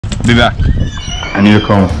Be back. I need a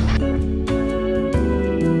comb.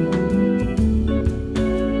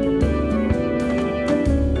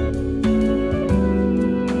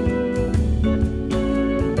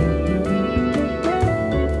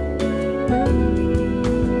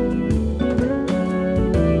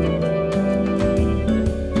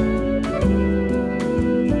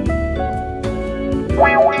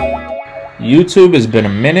 YouTube has been a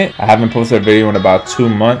minute. I haven't posted a video in about 2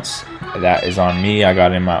 months. That is on me. I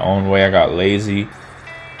got in my own way. I got lazy.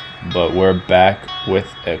 But we're back with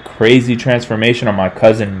a crazy transformation on my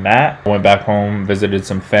cousin Matt. I went back home, visited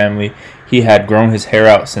some family. He had grown his hair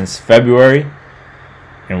out since February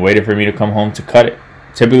and waited for me to come home to cut it.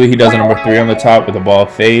 Typically he does a number 3 on the top with a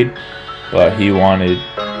bald fade, but he wanted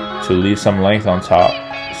to leave some length on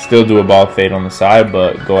top. Still do a bald fade on the side,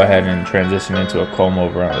 but go ahead and transition into a comb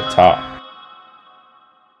over on the top.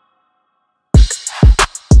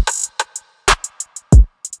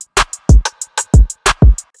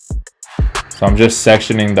 So I'm just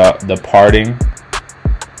sectioning the parting,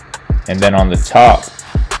 and then on the top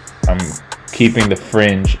I'm keeping the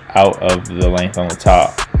fringe out of the length on the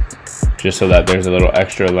top, just so that there's a little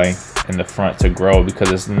extra length in the front to grow,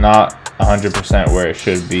 because it's not 100% where it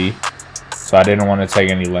should be. So I didn't want to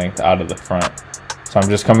take any length out of the front. So I'm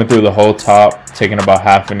just coming through the whole top, taking about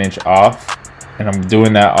 ½ an inch off, and I'm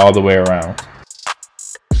doing that all the way around.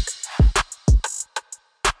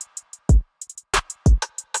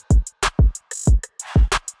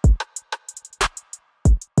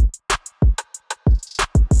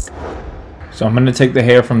 So I'm going to take the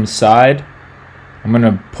hair from the side. I'm going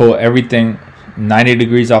to pull everything 90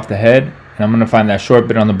 degrees off the head, and I'm going to find that short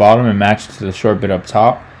bit on the bottom and match it to the short bit up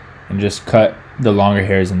top, and just cut the longer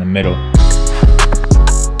hairs in the middle.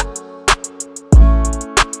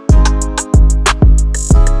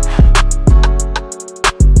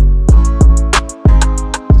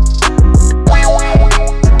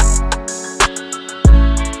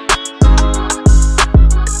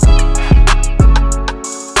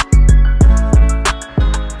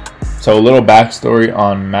 So a little backstory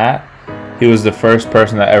on Matt. He was the first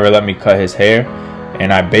person that ever let me cut his hair,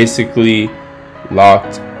 and I basically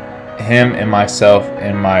locked him and myself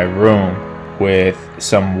in my room with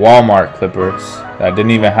some Walmart clippers that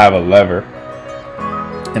didn't even have a lever,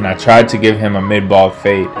 and I tried to give him a mid-bald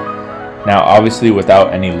fade. Now obviously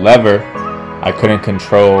without any lever I couldn't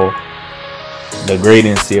control the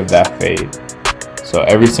gradiency of that fade, so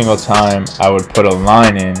every single time I would put a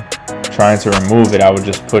line in trying to remove it, I would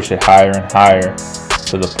just push it higher and higher,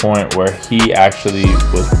 to the point where he actually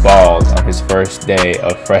was bald on his first day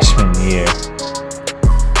of freshman year.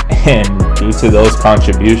 And due to those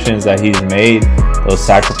contributions that he's made, those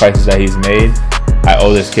sacrifices that he's made, I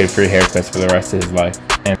owe this kid free haircuts for the rest of his life.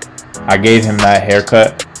 And I gave him that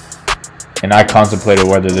haircut, and I contemplated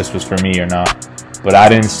whether this was for me or not. But I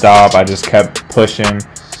didn't stop. I just kept pushing.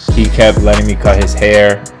 He kept letting me cut his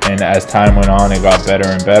hair, and as time went on, it got better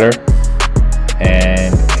and better.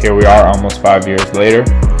 And here we are almost 5 years later,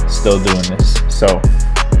 still doing this. So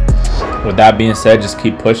with that being said, just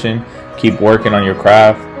keep pushing, keep working on your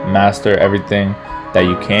craft, master everything that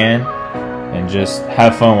you can, and just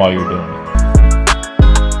have fun while you're doing it.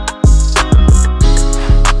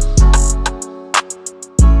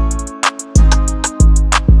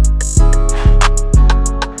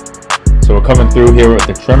 So we're coming through here with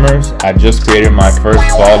the trimmers. I just created my first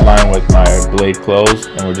bald line with my blade closed,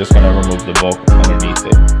 and we're just going to remove the bulk underneath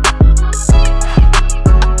it.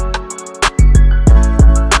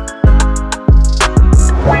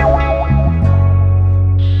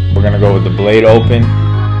 We're going to go with the blade open,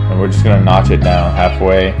 and we're just going to notch it down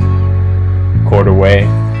halfway, quarter way,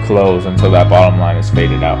 close until that bottom line is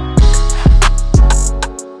faded out.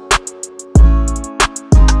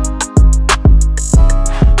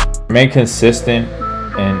 Remain consistent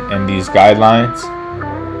in these guidelines,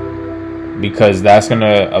 because that's going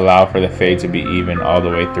to allow for the fade to be even all the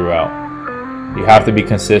way throughout. You have to be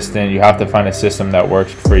consistent. You have to find a system that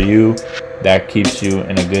works for you, that keeps you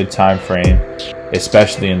in a good time frame,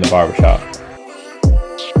 especially in the barbershop.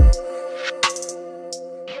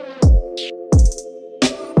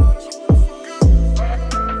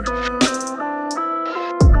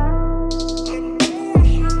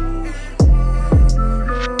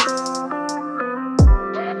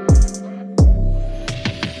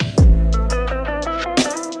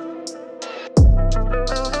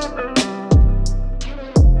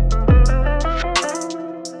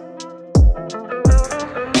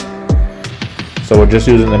 So we're just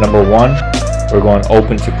using the number 1. We're going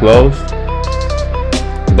open to close.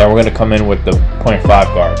 And then we're going to come in with the 0.5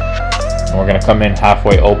 guard. And we're going to come in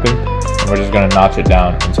halfway open, and we're just going to notch it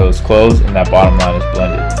down until it's closed and that bottom line is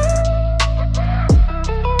blended.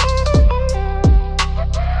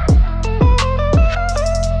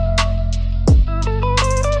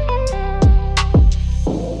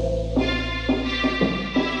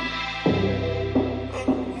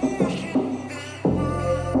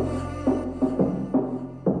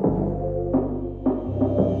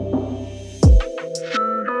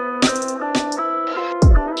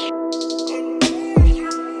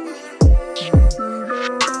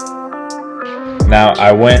 Now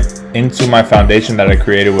I went into my foundation that I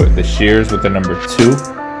created with the shears with the number 2.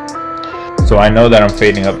 So I know that I'm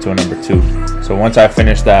fading up to a number 2. So once I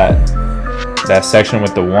finish that section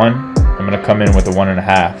with the 1, I'm going to come in with a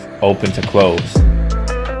 1.5, open to close.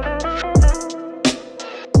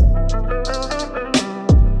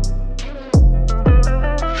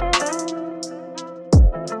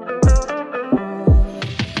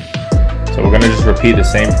 So we're going to just repeat the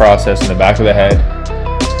same process in the back of the head.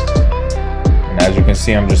 And as you can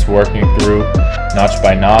see, I'm just working through notch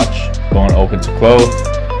by notch, going open to close,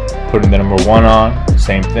 putting the number 1 on,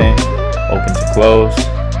 same thing, open to close,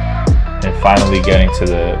 and finally getting to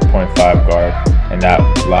the 0.5 guard. And that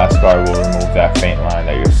last guard will remove that faint line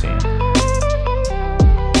that you're seeing.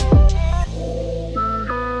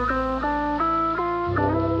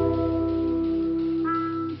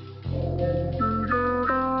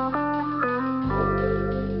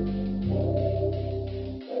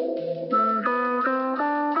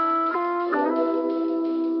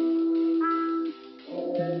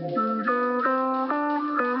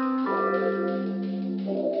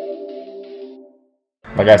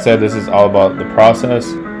 Like I said, this is all about the process.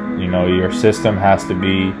 You know, your system has to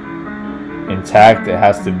be intact. It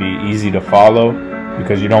has to be easy to follow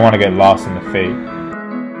because you don't want to get lost in the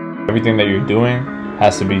fade. Everything that you're doing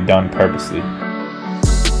has to be done purposely.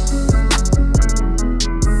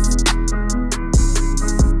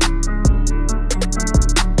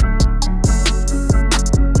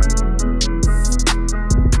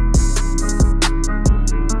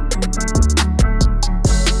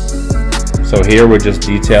 So here we're just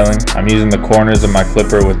detailing. I'm using the corners of my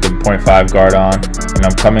clipper with the 0.5 guard on, and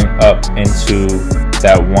I'm coming up into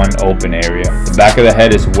that 1 open area. The back of the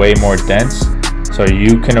head is way more dense, so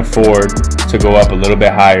you can afford to go up a little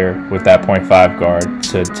bit higher with that 0.5 guard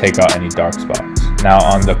to take out any dark spots. Now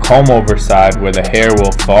on the comb over side where the hair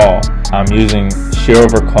will fall, I'm using shear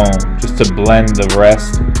over comb just to blend the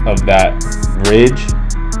rest of that ridge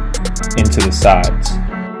into the sides.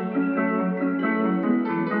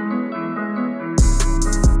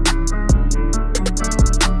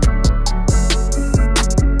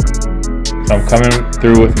 I'm coming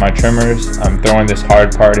through with my trimmers. I'm throwing this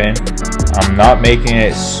hard part in. I'm not making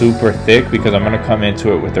it super thick because I'm going to come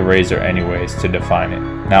into it with the razor anyways to define it.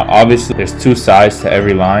 Now obviously there's 2 sides to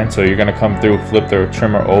every line, so you're going to come through, flip the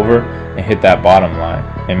trimmer over and hit that bottom line.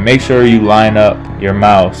 And make sure you line up your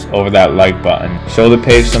mouse over that like button. Show the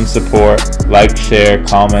page some support. Like, share,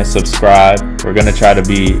 comment, subscribe. We're going to try to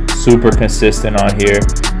be super consistent on here.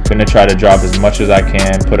 Gonna try to drop as much as I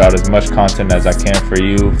can, put out as much content as I can for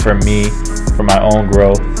you, for me, for my own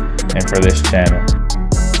growth, and for this channel.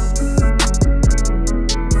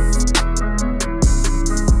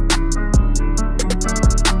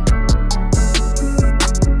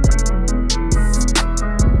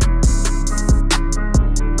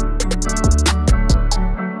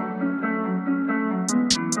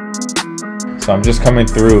 So I'm just coming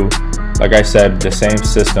through. Like I said, the same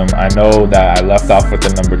system. I know that I left off with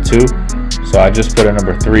the number 2, so I just put a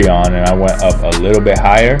number 3 on and I went up a little bit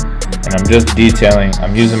higher, and I'm just detailing.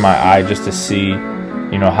 I'm using my eye just to see,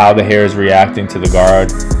 you know, how the hair is reacting to the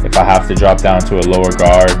guard, if I have to drop down to a lower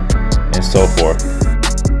guard, and so forth.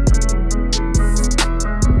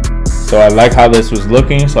 So I like how this was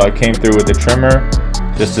looking, so I came through with the trimmer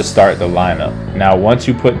just to start the lineup. Now once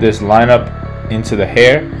you put this lineup into the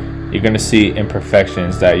hair, you're going to see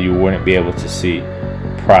imperfections that you wouldn't be able to see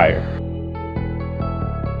prior.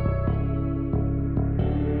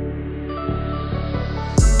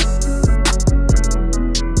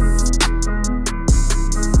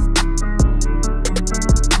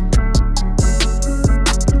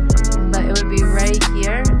 But it would be right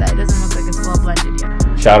here. That doesn't look like it's well blended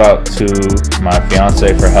yet. Shout out to my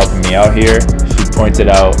fiance for helping me out here. She pointed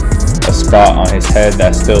out a spot on his head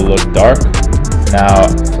that still looked dark. Now,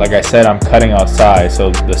 like I said, I'm cutting outside, so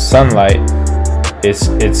the sunlight, it's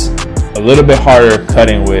a little bit harder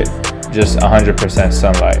cutting with just 100%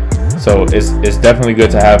 sunlight. So it's definitely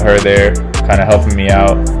good to have her there, kind of helping me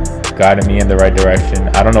out, guiding me in the right direction.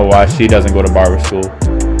 I don't know why she doesn't go to barber school.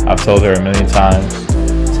 I've told her a million times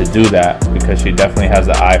to do that because she definitely has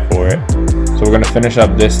the eye for it. So we're gonna finish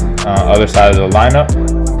up this other side of the lineup,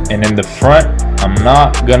 and in the front, I'm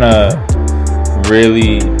not gonna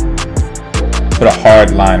really put a hard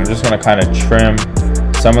line. I'm just gonna kind of trim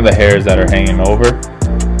some of the hairs that are hanging over.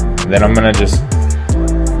 Then I'm gonna just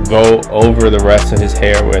go over the rest of his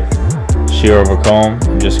hair with shear over comb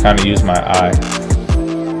and just kind of use my eye.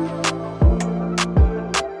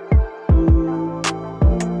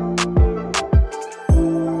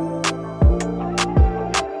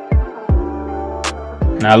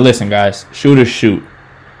 Now listen guys, shoot is shoot.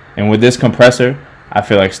 And with this compressor, I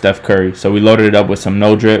feel like Steph Curry. So we loaded it up with some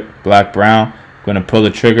no drip, black brown. Gonna pull the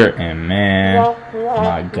trigger, and man,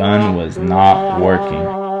 my gun was not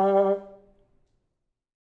working.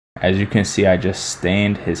 As you can see, I just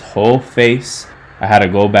stained his whole face. I had to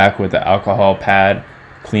go back with the alcohol pad,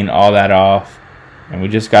 clean all that off, and we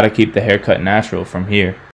just gotta keep the haircut natural from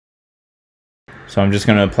here. So I'm just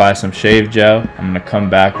gonna apply some shave gel. I'm gonna come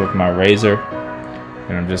back with my razor,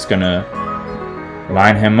 and I'm just gonna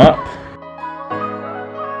line him up.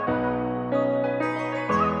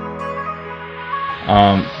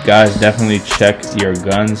 Guys, definitely check your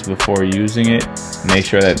guns before using it. Make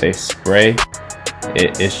sure that they spray.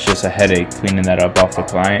 It's just a headache cleaning that up off the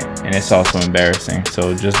client, and it's also embarrassing.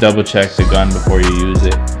 So just double check the gun before you use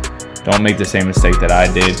it. Don't make the same mistake that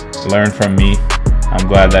I did. Learn from me. I'm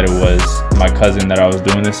glad that it was my cousin that I was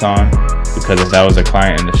doing this on, because if that was a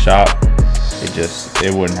client in the shop,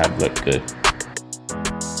 it wouldn't have looked good.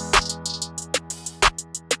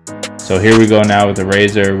 So here we go now with the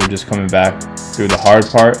razor. We're just coming back through the hard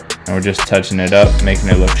part, and we're just touching it up, making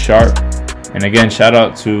it look sharp. And again, shout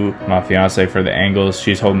out to my fiance for the angles.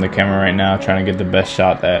 She's holding the camera right now, trying to get the best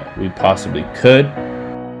shot that we possibly could.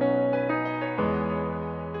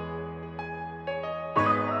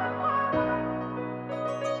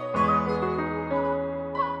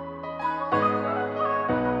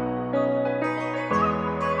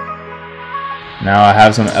 Now I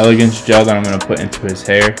have some Elegance gel that I'm going to put into his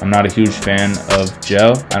hair. I'm not a huge fan of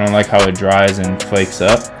gel. I don't like how it dries and flakes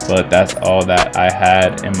up, but that's all that I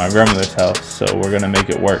had in my grandmother's house, so we're going to make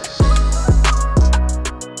it work.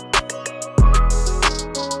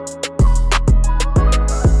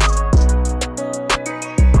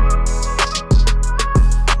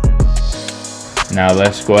 Now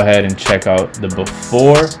let's go ahead and check out the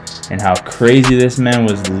before and how crazy this man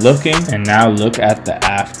was looking, and now look at the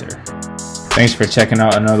after. Thanks for checking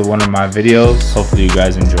out another one of my videos. Hopefully you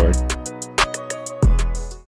guys enjoyed.